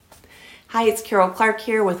Hi, it's Carol Clark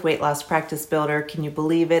here with Weight Loss Practice Builder. Can you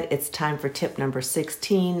believe it? It's time for tip number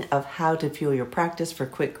 16 of how to fuel your practice for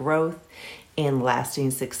quick growth and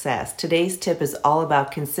lasting success. Today's tip is all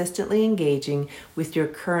about consistently engaging with your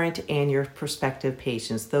current and your prospective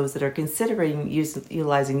patients, those that are considering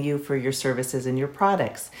utilizing you for your services and your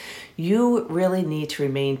products. You really need to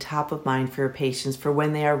remain top of mind for your patients for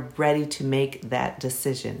when they are ready to make that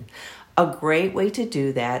decision. A great way to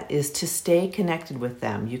do that is to stay connected with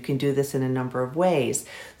them. You can do this in a number of ways.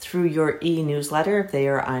 Through your e-newsletter, if they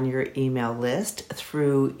are on your email list,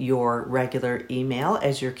 through your regular email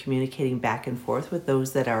as you're communicating back and forth with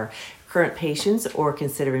those that are current patients or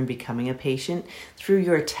considering becoming a patient, through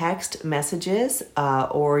your text messages,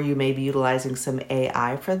 or you may be utilizing some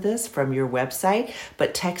AI for this from your website,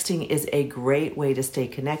 but texting is a great way to stay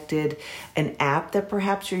connected. An app that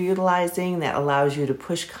perhaps you're utilizing that allows you to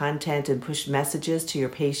push content and push messages to your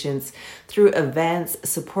patients through events,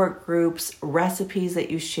 support groups, recipes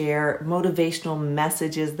that you share, motivational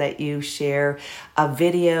messages that you share,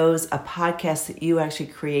 videos, a podcast that you actually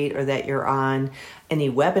create or that you're on, any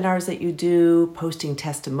webinars that you do, posting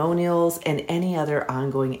testimonials, and any other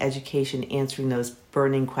ongoing education, answering those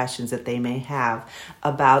burning questions that they may have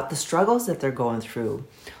about the struggles that they're going through.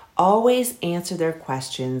 Always answer their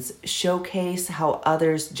questions, showcase how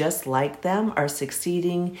others just like them are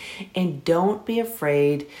succeeding, and don't be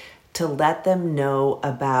afraid to let them know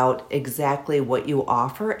about exactly what you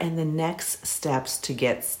offer and the next steps to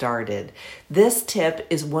get started. This tip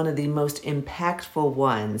is one of the most impactful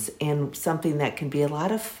ones and something that can be a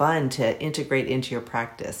lot of fun to integrate into your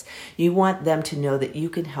practice. You want them to know that you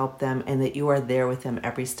can help them and that you are there with them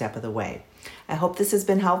every step of the way. I hope this has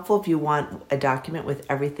been helpful. If you want a document with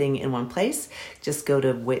everything in one place, just go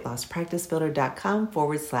to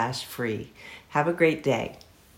weightlosspracticebuilder.com/free. Have a great day.